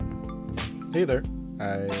Hey there.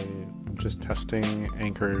 I'm just testing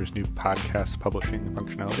Anchor's new podcast publishing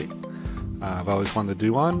functionality. I've always wanted to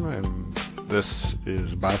do one, and this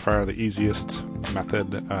is by far the easiest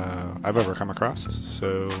method I've ever come across,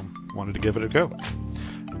 so wanted to give it a go.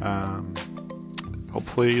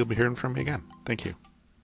 Hopefully you'll be hearing from me again. Thank you.